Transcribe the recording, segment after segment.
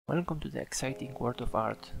Welcome to the exciting world of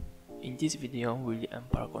art. In this video, we'll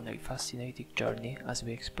embark on a fascinating journey as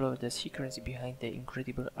we explore the secrets behind the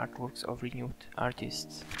incredible artworks of renowned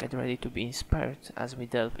artists. Get ready to be inspired as we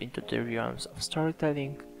delve into the realms of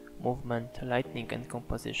storytelling, movement, lighting, and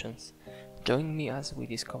compositions. Join me as we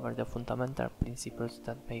discover the fundamental principles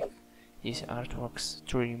that make these artworks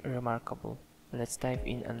truly remarkable. Let's dive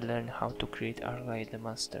in and learn how to create art like the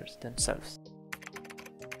masters themselves.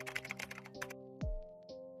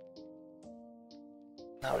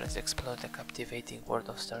 Now let's explore the captivating world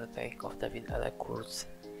of storytelling of David Kurz.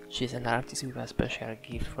 She is an artist with a special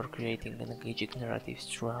gift for creating engaging narratives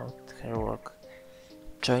throughout her work.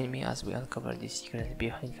 Join me as we uncover the secrets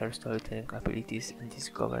behind her storytelling abilities and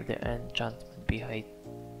discover the enchantment behind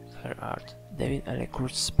her art. David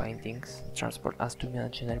Kurz's paintings transport us to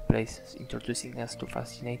imaginary places, introducing us to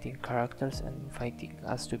fascinating characters and inviting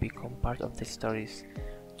us to become part of the stories.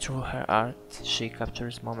 Through her art, she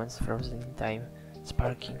captures moments frozen in time,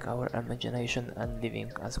 sparking our imagination and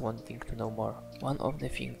leaving us wanting to know more. One of the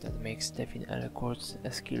things that makes David Kurz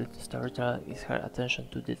a skilled storyteller is her attention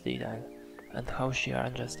to detail and how she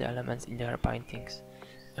arranges the elements in her paintings.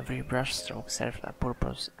 Every brushstroke serves a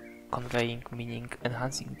purpose, conveying meaning,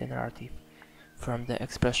 enhancing the narrative. From the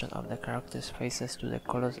expression of the characters' faces to the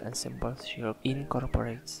colors and symbols she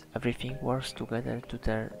incorporates, everything works together to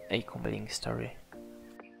tell a compelling story.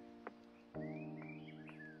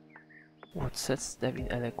 What sets David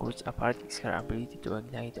Kurz apart is her ability to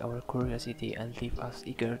ignite our curiosity and leave us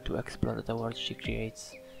eager to explore the world she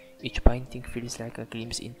creates. Each painting feels like a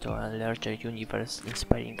glimpse into a larger universe,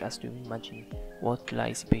 inspiring us to imagine what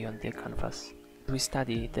lies beyond the canvas. As we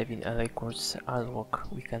study David Kurz's artwork,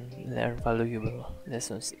 we can learn valuable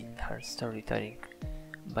lessons in her storytelling.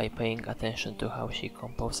 By paying attention to how she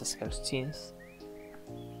composes her scenes,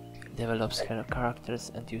 develops her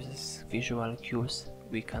characters, and uses visual cues,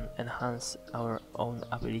 we can enhance our own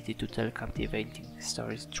ability to tell captivating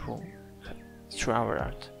stories through our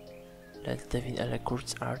art. Let David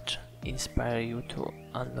Kurz's art inspire you to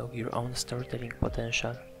unlock your own storytelling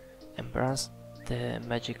potential. Embrace the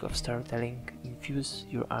magic of storytelling, infuse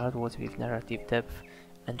your artwork with narrative depth,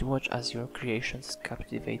 and watch as your creations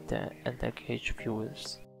captivate and engage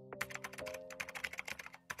viewers.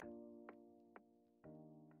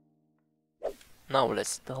 Now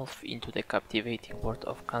let's delve into the captivating world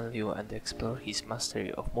of Liu and explore his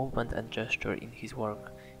mastery of movement and gesture in his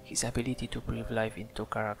work. His ability to breathe life into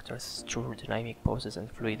characters through dynamic poses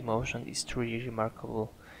and fluid motion is truly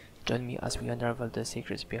remarkable. Join me as we unravel the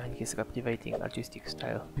secrets behind his captivating artistic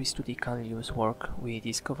style. As we study Liu's work, we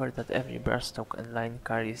discover that every brushstroke and line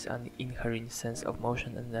carries an inherent sense of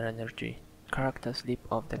motion and energy. Characters leap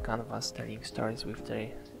off the canvas, telling stories with their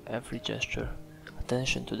every gesture.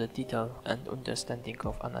 Attention to the detail and understanding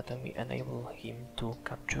of anatomy enable him to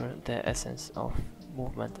capture the essence of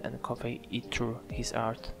movement and convey it through his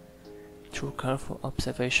art. Through careful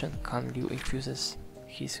observation, Liu infuses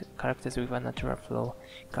his characters with a natural flow,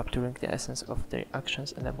 capturing the essence of their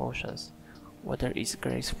actions and emotions. Whether it's a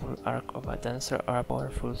graceful arc of a dancer or a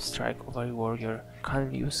powerful strike of a warrior,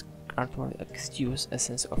 Liu's artwork exudes a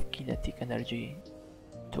sense of kinetic energy.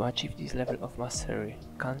 To achieve this level of mastery,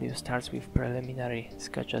 Liu starts with preliminary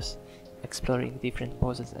sketches, exploring different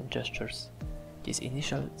poses and gestures. These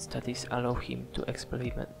initial studies allow him to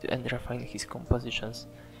experiment and refine his compositions,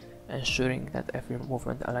 ensuring that every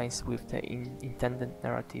movement aligns with the intended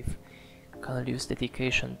narrative. Liu's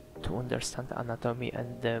dedication to understand anatomy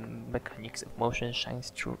and the mechanics of motion shines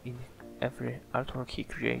through in every artwork he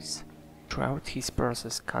creates. Throughout his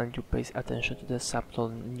process, Liu pays attention to the subtle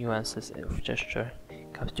nuances of gesture,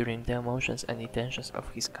 capturing the emotions and intentions of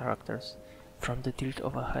his characters. From the tilt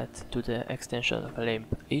of a head to the extension of a limb,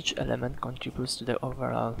 each element contributes to the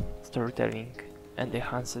overall storytelling and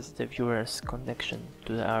enhances the viewer's connection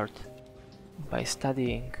to the art. By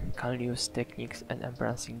studying Liu's techniques and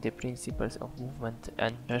embracing the principles of movement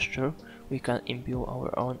and gesture, we can imbue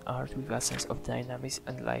our own art with a sense of dynamism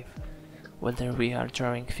and life. Whether we are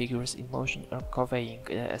drawing figures in motion or conveying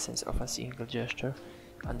the essence of a single gesture,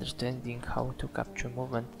 understanding how to capture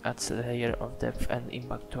movement adds a layer of depth and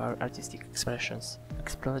impact to our artistic expressions.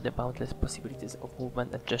 Explore the boundless possibilities of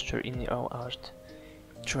movement and gesture in your own art.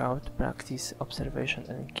 Throughout practice, observation,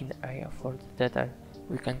 and keen eye for detail,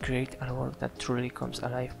 we can create artwork that truly comes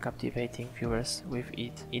alive, captivating viewers with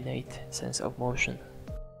its innate sense of motion.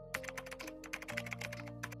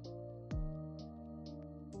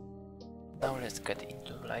 Now let's get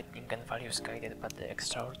into lighting and values guided by the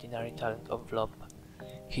extraordinary talent of Loeb.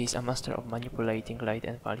 He is a master of manipulating light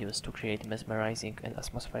and values to create mesmerizing and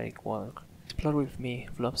atmospheric work. His Explore with me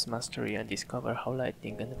Vlob's mastery and discover how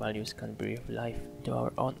lighting and values can breathe life into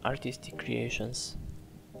our own artistic creations.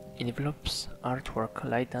 In Vlob's artwork,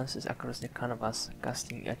 light dances across the canvas,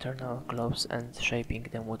 casting eternal glows and shaping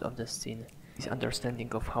the mood of the scene. His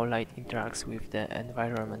understanding of how light interacts with the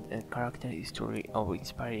environment and character is truly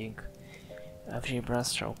awe-inspiring. Every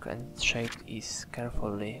brushstroke and shade is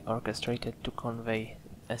carefully orchestrated to convey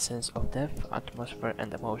a sense of depth, atmosphere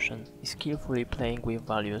and emotion. Skillfully playing with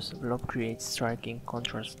values, Vlob creates striking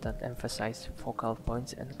contrasts that emphasize focal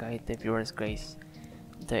points and guide the viewer's gaze.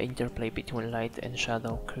 The interplay between light and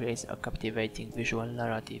shadow creates a captivating visual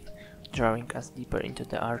narrative, drawing us deeper into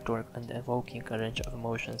the artwork and evoking a range of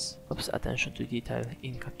emotions. Vlob's attention to detail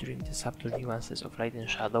in capturing the subtle nuances of light and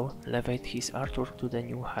shadow elevate his artwork to the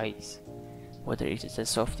new heights. Whether it is the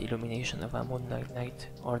soft illumination of a moonlight night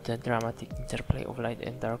or the dramatic interplay of light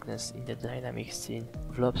and darkness in the dynamic scene,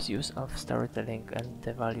 Vlob's use of storytelling and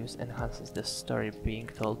the values enhances the story being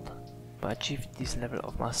told. To achieve this level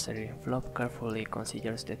of mastery, Vlob carefully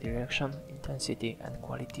considers the direction, intensity and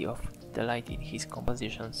quality of the light in his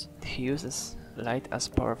compositions. He uses light as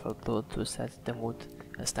a powerful tool to set the mood,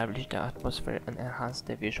 establish the atmosphere and enhance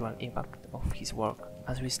the visual impact of his work.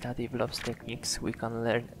 As we study Vlob's techniques, we can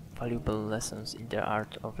learn valuable lessons in the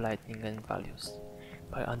art of lighting and values.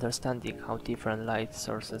 By understanding how different light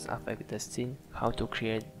sources affect the scene, how to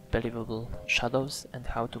create believable shadows, and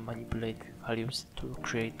how to manipulate values to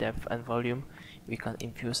create depth and volume, we can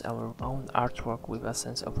infuse our own artwork with a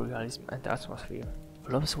sense of realism and atmosphere.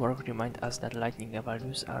 Vlob's work reminds us that lighting and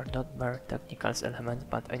values are not mere technical elements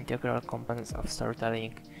but integral components of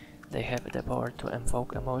storytelling. They have the power to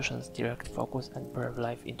evoke emotions, direct focus, and breathe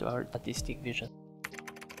life into our artistic vision.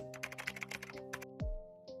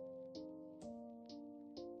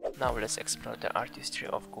 Now let's explore the artistry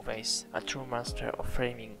of Gouveis, a true master of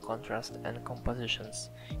framing, contrast and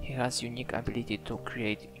compositions. He has unique ability to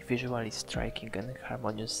create visually striking and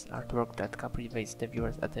harmonious artwork that captivates the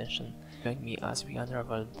viewer's attention. Join me as we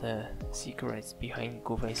unravel the secrets behind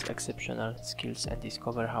Gouveis' exceptional skills and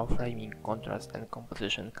discover how framing, contrast and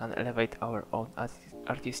composition can elevate our own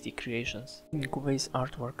artistic creations. In Gouveis'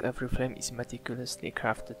 artwork, every frame is meticulously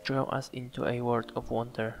crafted, drawing us into a world of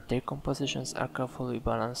wonder. Their compositions are carefully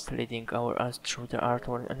balanced, leading our eyes through the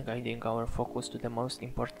artwork and guiding our focus to the most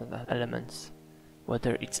important elements.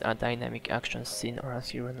 Whether it's a dynamic action scene or a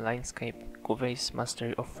serene landscape, Gouveis'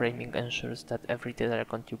 mastery of framing ensures that every detail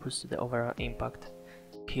contributes to the overall impact.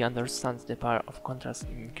 He understands the power of contrast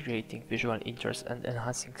in creating visual interest and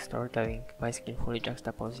enhancing storytelling by skillfully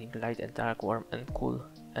juxtaposing light and dark, warm and cool,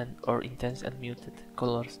 or intense and muted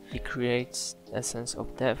colors. He creates a sense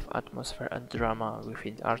of depth, atmosphere and drama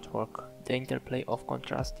within the artwork. The interplay of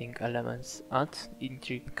contrasting elements adds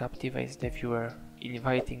intrigue, captivates the viewer,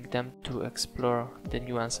 inviting them to explore the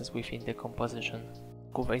nuances within the composition.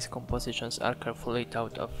 Gouveis' compositions are carefully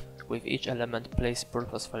thought of, with each element placed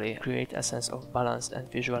purposefully, create a sense of balance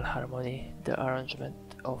and visual harmony. The arrangement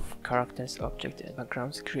of characters, objects and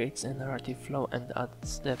backgrounds creates a narrative flow and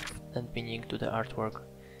adds depth and meaning to the artwork.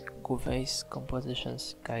 Gouveis'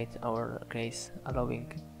 compositions guide our gaze,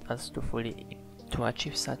 allowing us to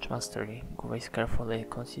achieve such mastery. Gouveis carefully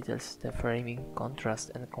considers the framing,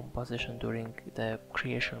 contrast and composition during the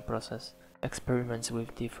creation process, experiments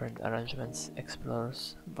with different arrangements,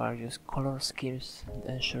 explores various color schemes, and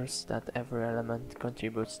ensures that every element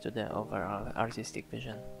contributes to the overall artistic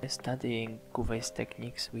vision. By studying Gouveis'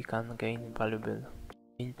 techniques, we can gain valuable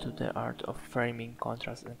into the art of framing,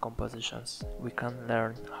 contrast and compositions. We can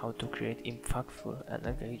learn how to create impactful and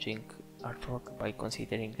engaging artwork by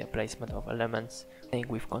considering the placement of elements, playing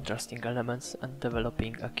with contrasting elements, and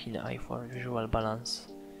developing a keen eye for visual balance.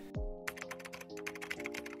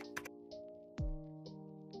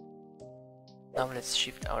 Now let's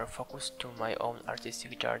shift our focus to my own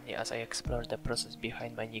artistic journey as I explore the process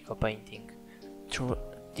behind my Nico painting. Through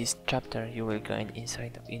this chapter you will gain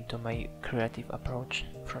insight into my creative approach,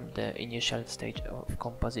 from the initial stage of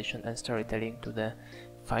composition and storytelling to the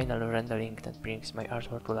final rendering that brings my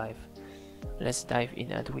artwork to life. Let's dive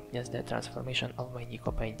in and witness the transformation of my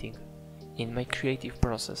Nico painting. In my creative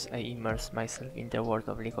process, I immerse myself in the world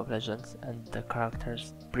of League of Legends and the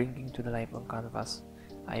characters bringing to the life on canvas.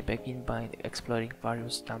 I begin by exploring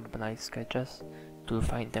various thumbnail sketches to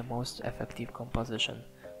find the most effective composition.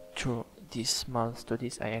 Through these small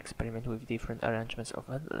studies, I experiment with different arrangements of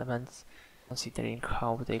elements, considering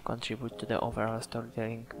how they contribute to the overall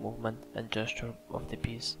storytelling, movement and gesture of the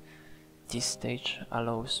piece. This stage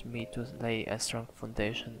allows me to lay a strong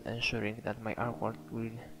foundation, ensuring that my artwork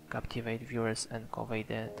will captivate viewers and convey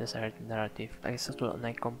the desired narrative. I settle on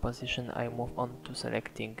a composition, I move on to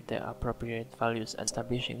selecting the appropriate values and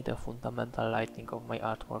establishing the fundamental lighting of my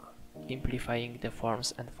artwork. Simplifying the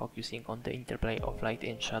forms and focusing on the interplay of light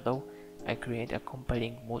and shadow, I create a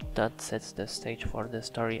compelling mood that sets the stage for the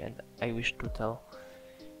story and I wish to tell.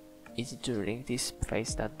 It's during this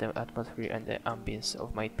phase that the atmosphere and the ambience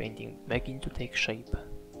of my painting begin to take shape.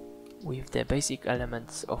 With the basic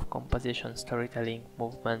elements of composition, storytelling,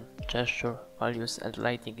 movement, gesture, values and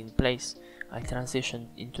lighting in place, I transition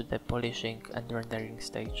into the polishing and rendering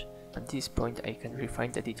stage. At this point I can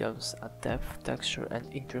refine the details at depth, texture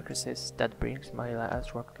and intricacies that brings my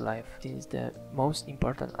artwork to life. Since the most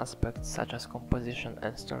important aspects such as composition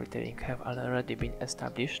and storytelling have already been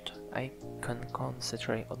established, I can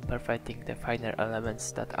concentrate on perfecting the finer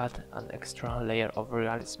elements that add an extra layer of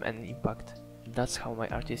realism and impact. That's how my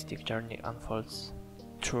artistic journey unfolds.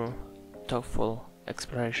 Through thoughtful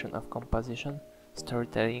exploration of composition,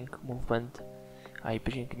 storytelling, movement, I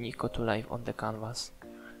bring Nico to life on the canvas.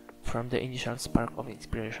 From the initial spark of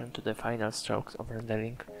inspiration to the final strokes of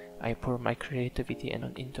rendering, I pour my creativity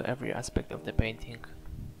into every aspect of the painting.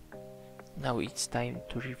 Now it's time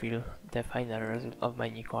to reveal the final result of my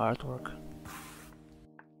Nico artwork.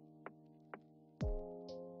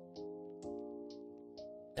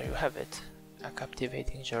 There you have it, a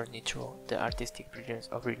captivating journey through the artistic brilliance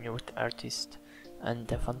of renowned artists and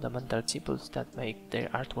the fundamental principles that make their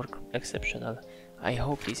artwork exceptional. I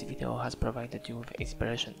hope this video has provided you with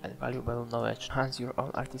inspiration and valuable knowledge to enhance your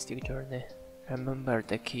own artistic journey. Remember,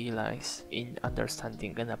 the key lies in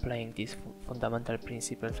understanding and applying these fundamental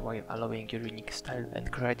principles while allowing your unique style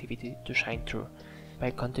and creativity to shine through.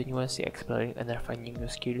 By continuously exploring and refining your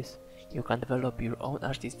skills, you can develop your own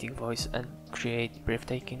artistic voice and create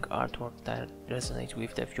breathtaking artwork that resonates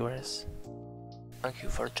with the viewers. Thank you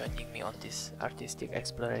for joining me on this artistic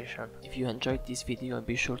exploration. If you enjoyed this video,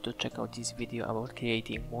 be sure to check out this video about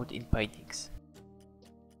creating mood in paintings.